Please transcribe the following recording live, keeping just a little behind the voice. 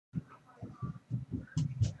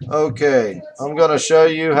Okay, I'm going to show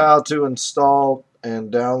you how to install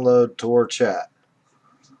and download Tor Chat.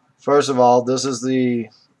 First of all, this is the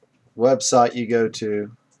website you go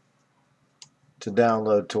to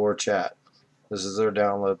download Tor Chat. This is their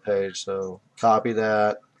download page, so copy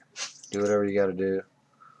that, do whatever you got to do.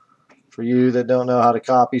 For you that don't know how to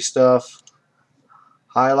copy stuff,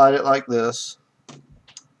 highlight it like this,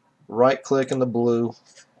 right click in the blue,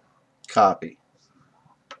 copy.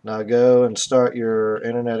 Now go and start your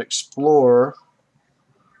Internet Explorer.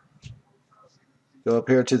 Go up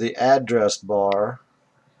here to the address bar,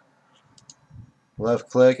 left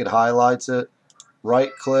click, it highlights it,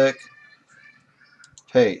 right click,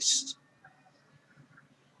 paste.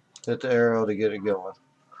 Hit the arrow to get it going.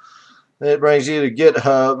 Then it brings you to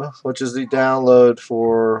GitHub, which is the download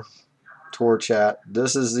for Tor Chat.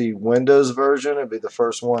 This is the Windows version. It'll be the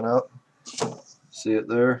first one up. See it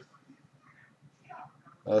there?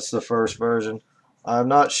 That's the first version. I'm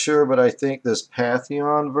not sure, but I think this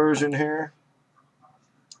Pantheon version here,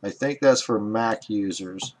 I think that's for Mac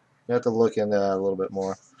users. You have to look into that a little bit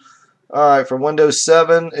more. Alright, for Windows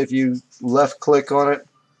 7, if you left click on it,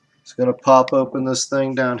 it's going to pop open this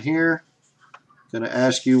thing down here. Going to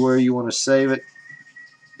ask you where you want to save it.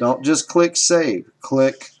 Don't just click save.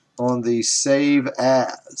 Click on the save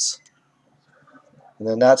as. And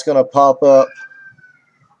then that's going to pop up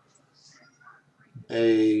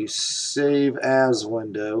a save as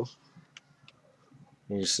window.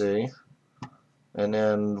 You see. And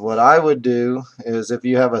then what I would do is if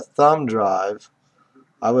you have a thumb drive,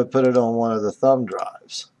 I would put it on one of the thumb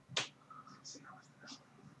drives.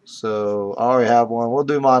 So I already have one. We'll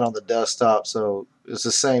do mine on the desktop, so it's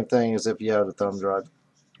the same thing as if you had a thumb drive.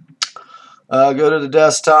 Go to the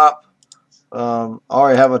desktop. I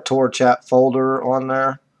already have a Tor Chat folder on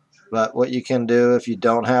there, but what you can do if you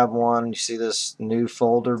don't have one, you see this new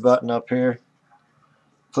folder button up here.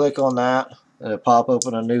 Click on that, and it'll pop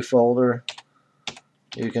open a new folder.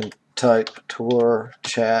 You can type Tor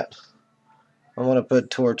Chat. I'm going to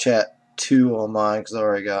put Tor Chat 2 on mine because I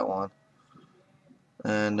already got one.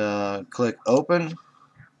 And click open,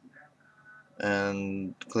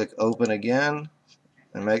 and click open again,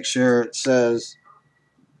 and make sure it says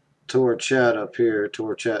Tor Chat up here,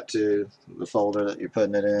 Tor Chat 2, the folder that you're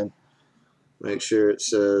putting it in. Make sure it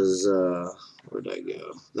says, where'd that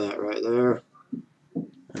go? That right there.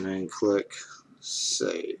 And then click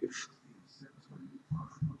save.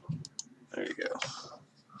 There you go.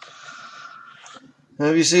 Now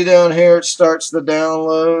if you see down here, it starts the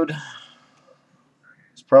download.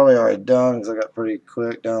 It's probably already done because I got pretty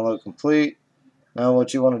quick. Download complete. Now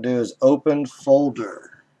what you want to do is open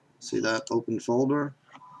folder. See that? Open folder.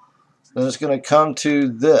 Then it's going to come to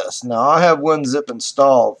this. Now I have WinZip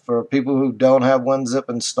installed. For people who don't have WinZip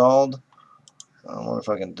installed, I wonder if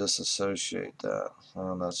I can disassociate that.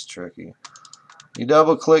 Oh, that's tricky. You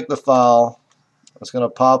double click the file. It's going to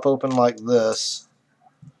pop open like this.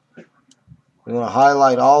 We're going to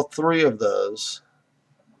highlight all three of those.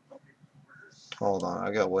 Hold on,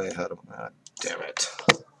 I got way ahead of that. Damn it.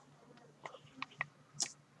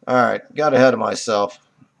 Alright, got ahead of myself.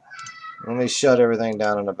 Let me shut everything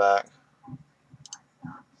down in the back.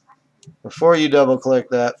 Before you double click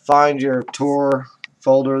that, find your Tor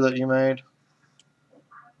folder that you made.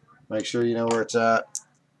 Make sure you know where it's at.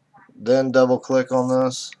 Then double click on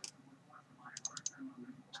this.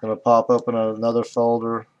 It's going to pop open another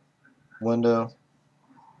folder window.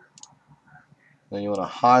 Then you want to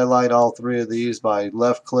highlight all three of these by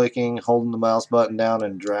left clicking, holding the mouse button down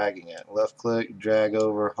and dragging it. Left click, drag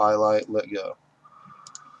over, highlight, let go.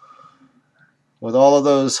 With all of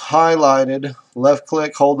those highlighted, left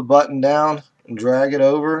click, hold the button down and drag it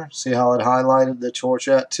over. See how it highlighted the Tor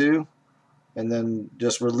Chat 2? And then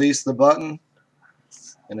just release the button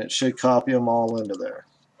and it should copy them all into there.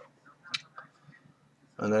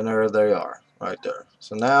 And then there they are, right there.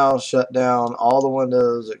 So now shut down all the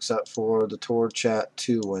windows except for the Tor Chat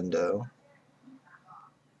 2 window.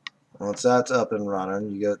 Once that's up and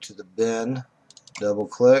running, you go to the bin, double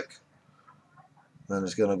click, then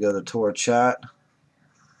it's going to go to Tor Chat.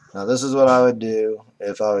 Now this is what I would do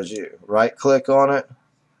if I was you. Right click on it,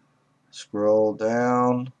 scroll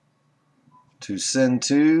down to send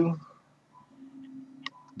to,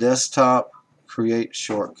 desktop, create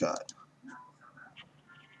shortcut.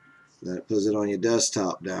 Then it puts it on your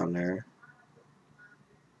desktop down there.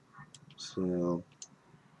 So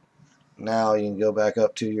now you can go back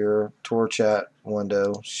up to your Tor Chat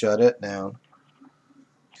window, shut it down,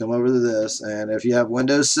 come over to this, and if you have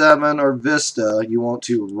Windows 7 or Vista, you want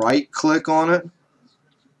to right click on it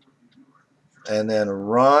and then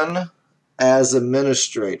run as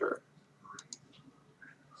administrator.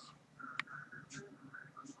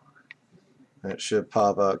 It should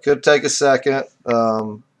pop up. Could take a second.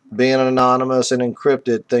 Being anonymous and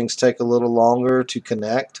encrypted, things take a little longer to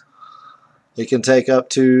connect. It can take up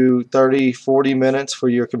to 30-40 minutes for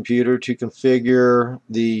your computer to configure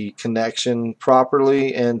the connection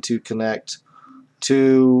properly and to connect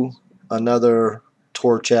to another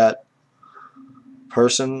Tor Chat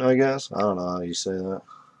person, I guess. I don't know how you say that.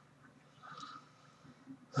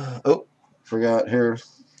 Oh, forgot here.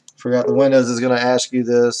 Forgot the Windows is going to ask you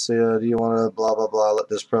this. Do you want to blah, blah, blah, let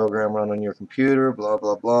this program run on your computer, blah,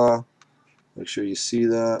 blah, blah. Make sure you see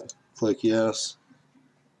that. Click yes.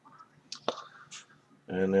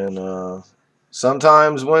 And then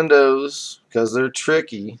sometimes Windows, because they're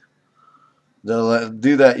tricky, they'll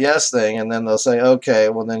do that yes thing, and then they'll say, okay,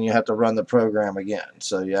 well, then you have to run the program again.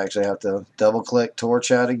 So you actually have to double-click Tor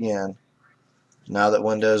Chat again. Now that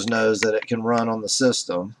Windows knows that it can run on the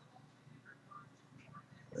system,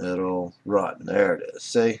 it'll run. There it is.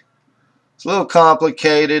 See? It's a little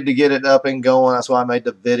complicated to get it up and going. That's why I made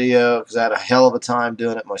the video, because I had a hell of a time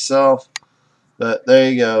doing it myself. But there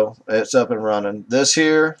you go. It's up and running. This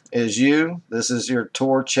here is you. This is your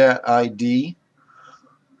Tor Chat ID.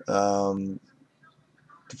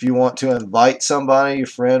 If you want to invite somebody, your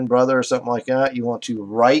friend, brother, or something like that, you want to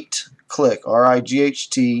right-click,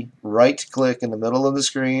 R-I-G-H-T, right-click in the middle of the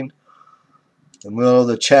screen, in the middle of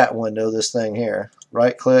the chat window, this thing here.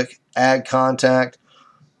 Right-click, add contact,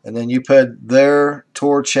 and then you put their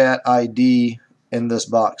Tor Chat ID in this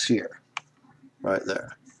box here, right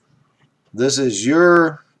there. This is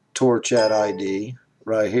your Tor Chat ID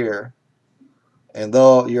right here. And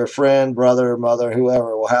though your friend, brother, mother,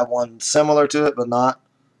 whoever will have one similar to it, but not,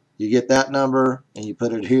 you get that number and you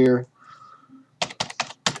put it here.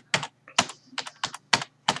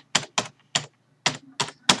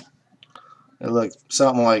 It looks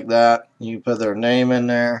something like that. You put their name in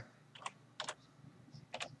there.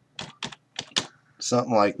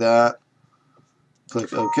 Something like that.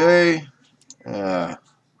 Click OK.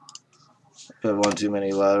 Put one too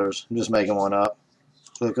many letters. I'm just making one up.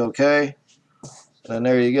 Click OK. And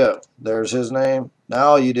there you go. There's his name. Now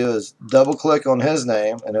all you do is double click on his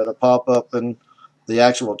name and it'll pop up in the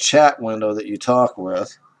actual chat window that you talk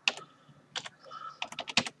with.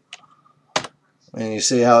 And you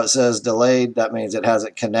see how it says delayed? That means it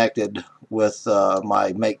hasn't connected with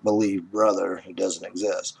my make-believe brother who doesn't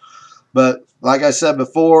exist. But like I said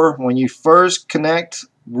before, when you first connect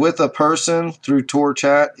with a person through Tor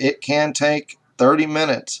Chat, it can take 30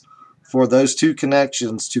 minutes for those two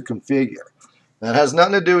connections to configure. That has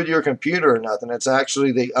nothing to do with your computer or nothing. It's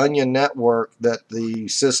actually the onion network that the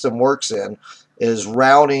system works in is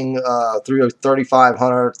routing through a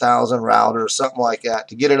 3,500, 1,000 routers, something like that,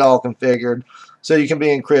 to get it all configured so you can be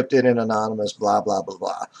encrypted and anonymous, blah, blah, blah,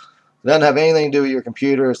 blah. It doesn't have anything to do with your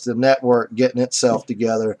computer. It's the network getting itself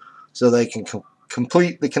together so they can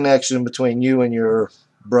complete the connection between you and your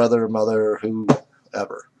brother, mother,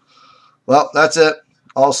 whoever. Well, that's it.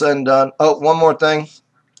 All said and done. Oh, one more thing.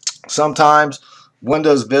 Sometimes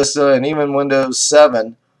Windows Vista and even Windows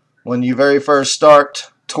 7, when you very first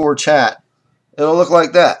start Tor Chat, it'll look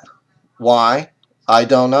like that. Why? I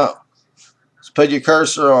don't know. Just put your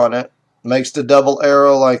cursor on it, makes the double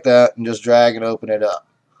arrow like that, and just drag and open it up.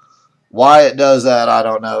 Why it does that, I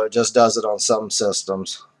don't know. It just does it on some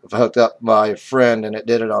systems. If I hooked up my friend and it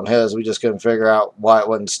did it on his, we just couldn't figure out why it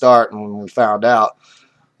wouldn't start, and when we found out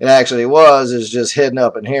it actually is just hidden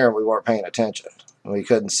up in here and we weren't paying attention. We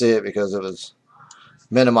couldn't see it because it was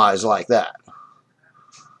minimized like that.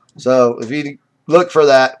 So if you look for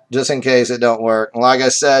that, just in case it don't work. And like I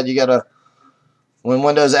said, you gotta, when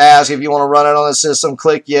Windows asks if you want to run it on the system,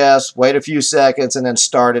 click yes, wait a few seconds, and then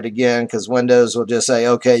start it again, because Windows will just say,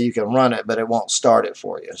 okay, you can run it, but it won't start it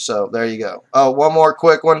for you. So there you go. Oh, one more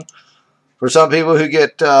quick one. For some people who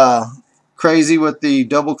get crazy with the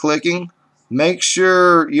double clicking, make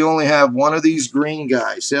sure you only have one of these green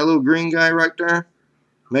guys. See that little green guy right there?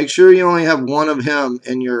 Make sure you only have one of him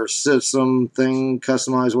in your system thing,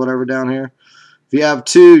 customize whatever down here. If you have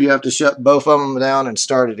two, you have to shut both of them down and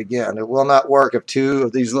start it again. It will not work if two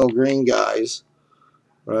of these little green guys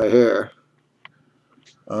right here,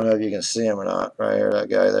 I don't know if you can see him or not, right here, that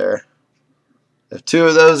guy there. If two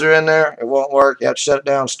of those are in there, it won't work. You have to shut it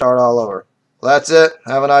down, start all over. Well, that's it.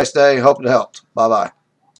 Have a nice day. Hope it helped. Bye-bye.